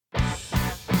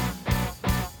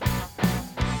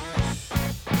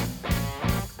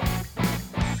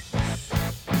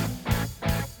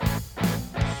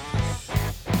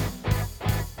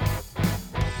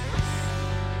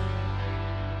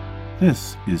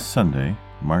This is Sunday,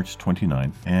 March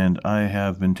 29th, and I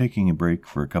have been taking a break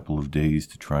for a couple of days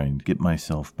to try and get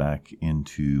myself back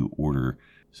into order.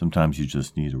 Sometimes you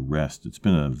just need a rest. It's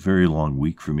been a very long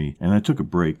week for me, and I took a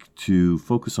break to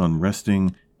focus on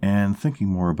resting and thinking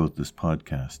more about this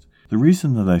podcast. The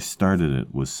reason that I started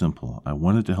it was simple. I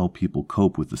wanted to help people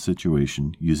cope with the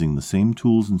situation using the same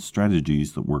tools and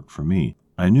strategies that worked for me.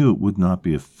 I knew it would not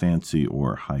be a fancy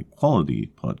or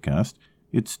high-quality podcast.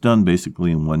 It's done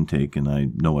basically in one take, and I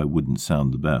know I wouldn't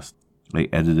sound the best. I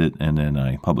edit it, and then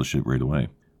I publish it right away.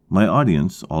 My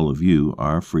audience, all of you,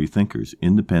 are free thinkers,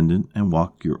 independent, and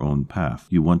walk your own path.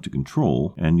 You want to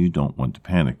control, and you don't want to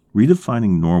panic.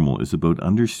 Redefining normal is about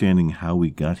understanding how we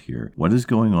got here, what is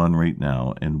going on right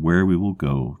now, and where we will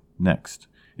go next.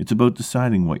 It's about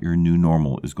deciding what your new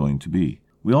normal is going to be.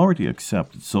 We already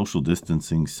accept that social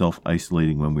distancing,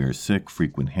 self-isolating when we are sick,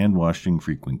 frequent hand washing,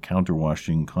 frequent counter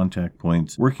washing, contact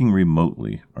points, working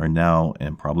remotely are now,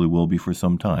 and probably will be for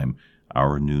some time,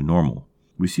 our new normal.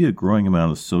 We see a growing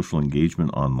amount of social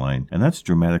engagement online, and that's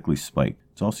dramatically spiked.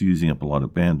 It's also using up a lot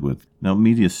of bandwidth. Now,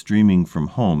 media streaming from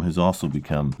home has also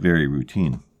become very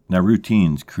routine. Now,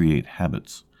 routines create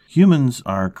habits. Humans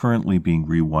are currently being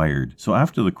rewired, so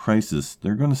after the crisis,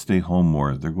 they're going to stay home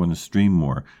more, they're going to stream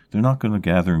more, they're not going to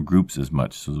gather in groups as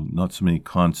much, so not so many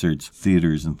concerts,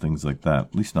 theaters, and things like that,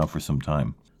 at least not for some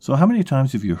time. So how many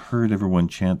times have you heard everyone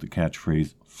chant the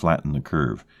catchphrase, flatten the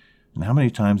curve? And how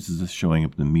many times is this showing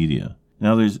up in the media?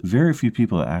 Now, there's very few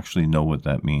people that actually know what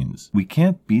that means. We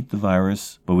can't beat the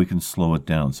virus, but we can slow it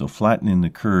down. So flattening the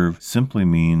curve simply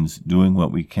means doing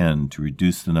what we can to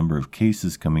reduce the number of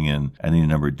cases coming in and the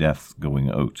number of deaths going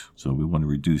out. So we want to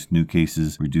reduce new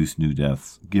cases, reduce new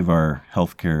deaths, give our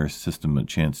healthcare system a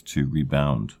chance to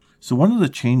rebound. So one of the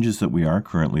changes that we are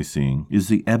currently seeing is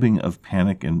the ebbing of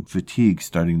panic and fatigue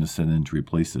starting to set in to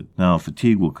replace it. Now,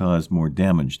 fatigue will cause more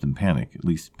damage than panic. At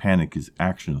least panic is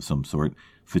action of some sort.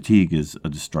 Fatigue is a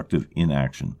destructive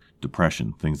inaction,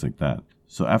 depression, things like that.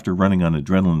 So after running on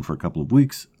adrenaline for a couple of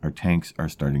weeks, our tanks are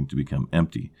starting to become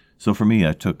empty. So for me,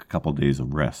 I took a couple of days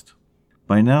of rest.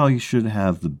 By now, you should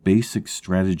have the basic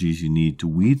strategies you need to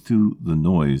weed through the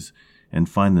noise and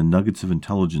find the nuggets of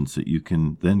intelligence that you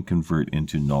can then convert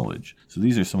into knowledge. So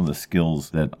these are some of the skills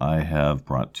that I have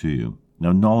brought to you.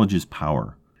 Now, knowledge is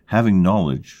power. Having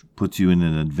knowledge puts you in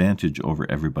an advantage over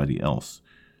everybody else.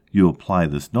 You apply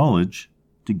this knowledge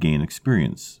to gain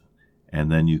experience,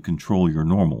 and then you control your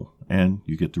normal, and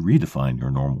you get to redefine your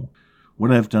normal.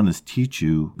 What I've done is teach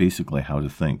you basically how to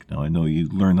think. Now, I know you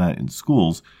learn that in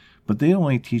schools, but they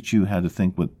only teach you how to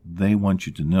think what they want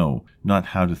you to know, not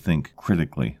how to think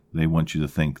critically. They want you to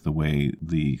think the way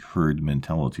the herd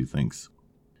mentality thinks.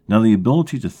 Now, the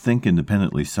ability to think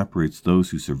independently separates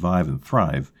those who survive and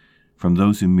thrive from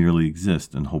those who merely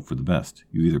exist and hope for the best.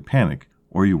 You either panic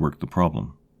or you work the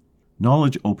problem.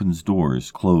 Knowledge opens doors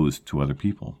closed to other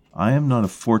people. I am not a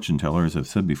fortune teller, as I've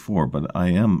said before, but I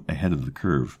am ahead of the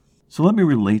curve. So let me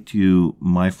relate to you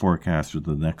my forecast for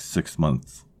the next 6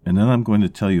 months. And then I'm going to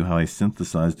tell you how I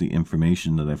synthesized the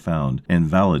information that I found and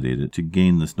validated it to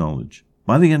gain this knowledge.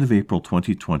 By the end of April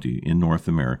 2020 in North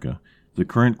America, the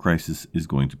current crisis is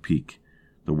going to peak.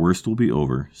 The worst will be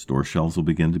over, store shelves will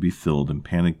begin to be filled, and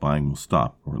panic buying will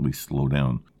stop, or at least slow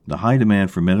down. The high demand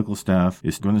for medical staff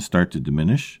is going to start to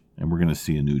diminish, and we're going to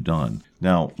see a new dawn.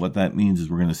 Now, what that means is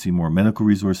we're going to see more medical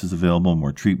resources available,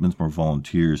 more treatments, more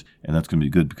volunteers, and that's going to be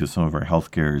good because some of our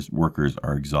healthcare workers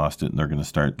are exhausted and they're going to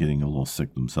start getting a little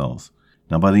sick themselves.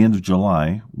 Now, by the end of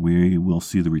July, we will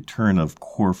see the return of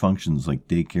core functions like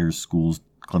daycares, schools,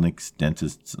 clinics,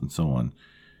 dentists, and so on.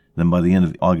 Then by the end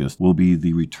of August will be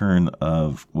the return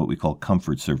of what we call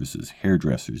comfort services,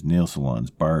 hairdressers, nail salons,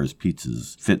 bars,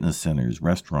 pizzas, fitness centers,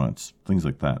 restaurants, things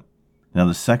like that. Now,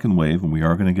 the second wave, and we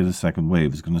are going to get a second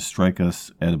wave, is going to strike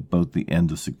us at about the end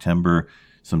of September,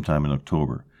 sometime in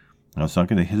October. Now, it's not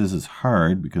going to hit us as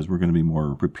hard because we're going to be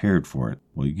more prepared for it.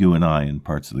 Well, you and I and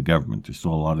parts of the government, there's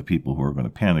still a lot of people who are going to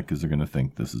panic because they're going to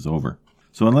think this is over.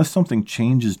 So unless something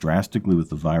changes drastically with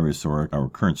the virus or our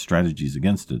current strategies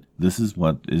against it, this is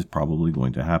what is probably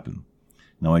going to happen.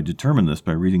 Now, I determined this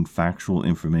by reading factual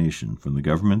information from the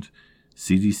government,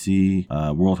 CDC,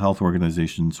 World Health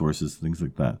Organization sources, things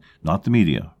like that. Not the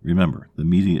media. Remember, the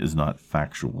media is not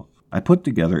factual. I put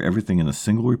together everything in a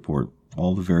single report,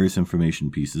 all the various information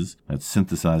pieces, that's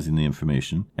synthesizing the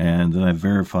information, and then I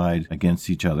verified against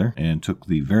each other and took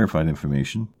the verified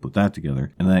information, put that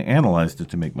together, and I analyzed it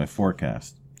to make my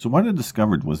forecast. So what I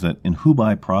discovered was that in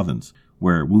Hubei province,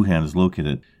 where Wuhan is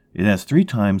located, it has 3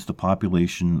 times the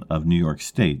population of New York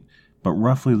State, but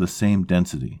roughly the same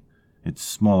density. It's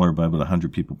smaller by about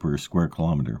 100 people per square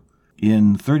kilometer.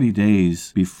 In 30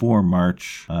 days before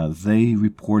March, they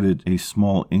reported a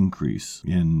small increase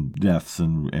in deaths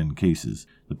and cases.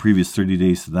 The previous 30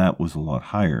 days to that was a lot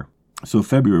higher. So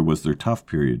February was their tough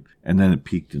period, and then it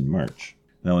peaked in March.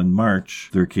 Now in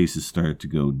March, their cases started to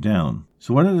go down.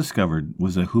 So what I discovered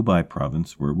was that Hubei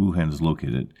province, where Wuhan is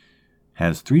located,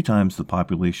 has 3 times the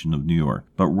population of New York,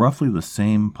 but roughly the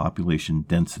same population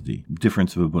density,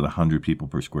 difference of about 100 people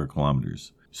per square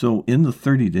kilometers. So in the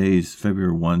 30 days,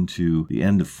 February 1 to the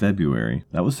end of February,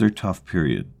 that was their tough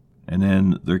period. And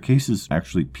then their cases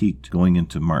actually peaked going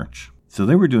into March. So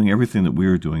they were doing everything that we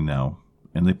are doing now,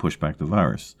 and they pushed back the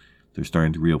virus. They're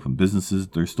starting to reopen businesses.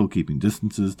 They're still keeping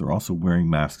distances. They're also wearing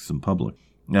masks in public.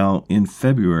 Now, in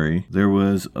February, there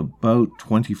was about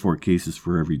 24 cases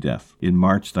for every death. In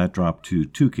March, that dropped to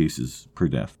 2 cases per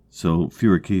death. So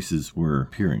fewer cases were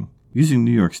appearing. Using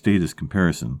New York State as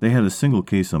comparison, they had a single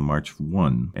case on March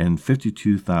 1 and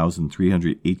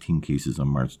 52,318 cases on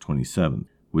March 27,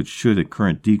 which should at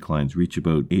current declines reach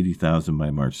about 80,000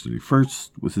 by March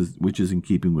 31st, which is in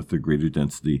keeping with their greater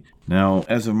density. Now,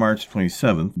 as of March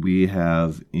 27th, we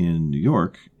have in New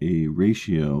York a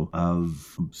ratio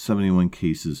of 71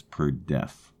 cases per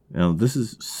death. Now, this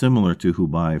is similar to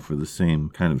Hubei for the same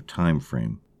kind of time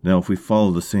frame. Now, if we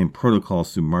follow the same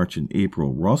protocols through March and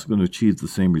April, we're also going to achieve the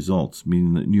same results,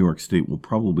 meaning that New York State will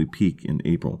probably peak in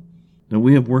April. Now,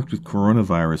 we have worked with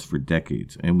coronavirus for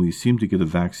decades, and we seem to get a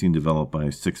vaccine developed by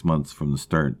 6 months from the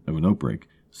start of an outbreak.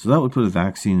 So that would put a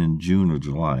vaccine in June or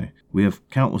July. We have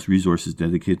countless resources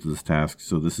dedicated to this task,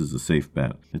 so this is a safe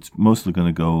bet. It's mostly going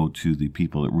to go to the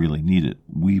people that really need it.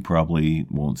 We probably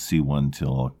won't see one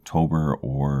till October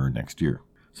or next year.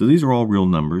 So these are all real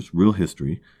numbers, real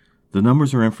history. The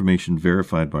numbers are information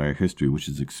verified by our history, which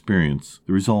is experience.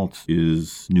 The result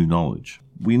is new knowledge.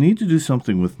 We need to do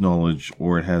something with knowledge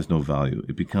or it has no value.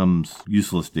 It becomes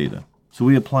useless data. So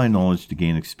we apply knowledge to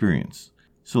gain experience.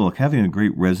 So look, having a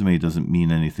great resume doesn't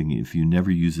mean anything if you never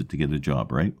use it to get a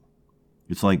job, right?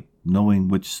 It's like knowing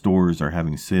which stores are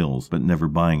having sales but never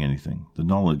buying anything. The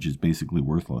knowledge is basically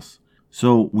worthless.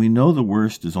 So we know the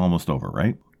worst is almost over,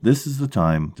 right? This is the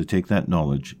time to take that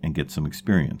knowledge and get some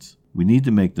experience. We need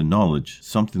to make the knowledge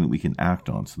something that we can act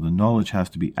on, so the knowledge has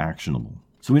to be actionable.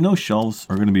 So we know shelves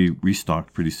are going to be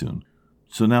restocked pretty soon.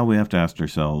 So now we have to ask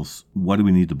ourselves, what do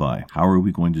we need to buy? How are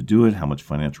we going to do it? How much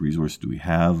financial resource do we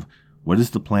have? What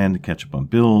is the plan to catch up on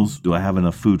bills? Do I have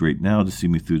enough food right now to see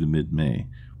me through to mid-May?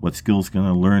 What skills can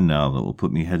I learn now that will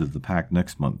put me ahead of the pack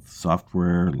next month?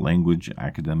 Software, language,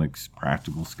 academics,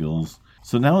 practical skills.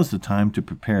 So now is the time to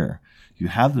prepare. You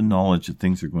have the knowledge that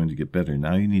things are going to get better.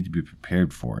 Now you need to be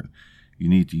prepared for it. You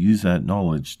need to use that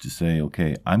knowledge to say,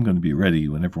 okay, I'm going to be ready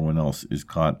when everyone else is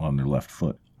caught on their left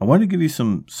foot. I want to give you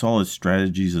some solid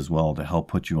strategies as well to help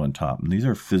put you on top. And these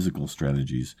are physical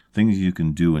strategies, things you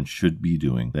can do and should be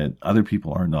doing that other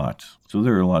people are not. So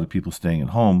there are a lot of people staying at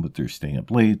home, but they're staying up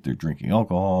late, they're drinking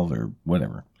alcohol, they're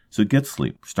whatever. So get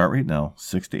sleep. Start right now,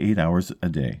 6 to 8 hours a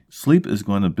day. Sleep is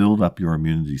going to build up your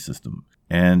immunity system.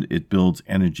 And it builds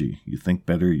energy. You think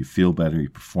better, you feel better, you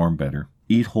perform better.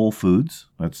 Eat whole foods.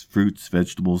 That's fruits,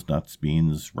 vegetables, nuts,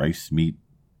 beans, rice, meat,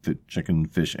 chicken,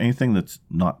 fish, anything that's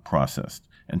not processed.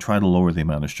 And try to lower the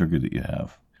amount of sugar that you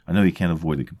have. I know you can't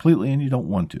avoid it completely and you don't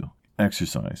want to.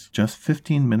 Exercise. Just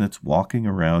 15 minutes walking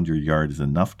around your yard is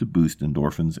enough to boost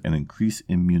endorphins and increase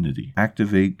immunity.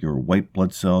 Activate your white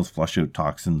blood cells, flush out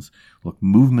toxins. Look,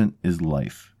 movement is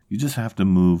life. You just have to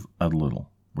move a little.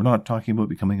 We're not talking about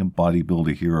becoming a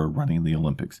bodybuilder here or running the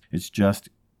Olympics. It's just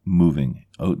moving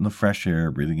out in the fresh air,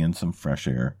 breathing in some fresh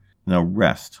air. Now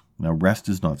rest. Now rest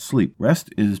is not sleep. Rest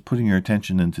is putting your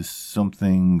attention into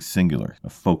something singular, a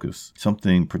focus,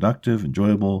 something productive,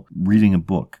 enjoyable, reading a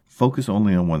book. Focus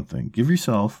only on one thing. Give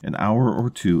yourself an hour or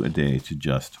 2 a day to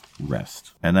just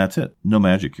rest. And that's it. No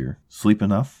magic here. Sleep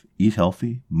enough, eat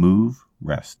healthy, move,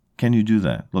 rest. Can you do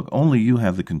that? Look, only you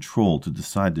have the control to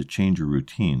decide to change your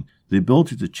routine. The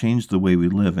ability to change the way we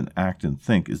live and act and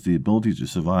think is the ability to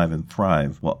survive and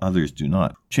thrive while others do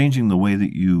not. Changing the way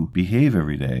that you behave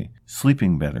every day,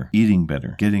 sleeping better, eating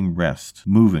better, getting rest,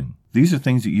 moving. These are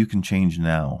things that you can change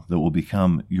now that will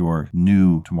become your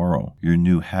new tomorrow, your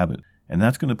new habit. And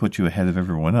that's going to put you ahead of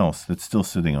everyone else that's still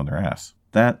sitting on their ass.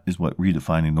 That is what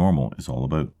redefining normal is all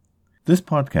about. This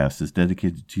podcast is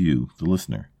dedicated to you, the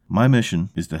listener. My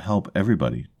mission is to help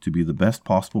everybody to be the best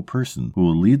possible person who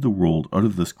will lead the world out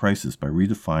of this crisis by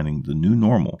redefining the new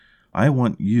normal. I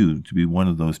want you to be one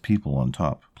of those people on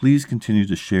top. Please continue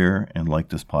to share and like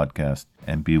this podcast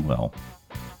and be well.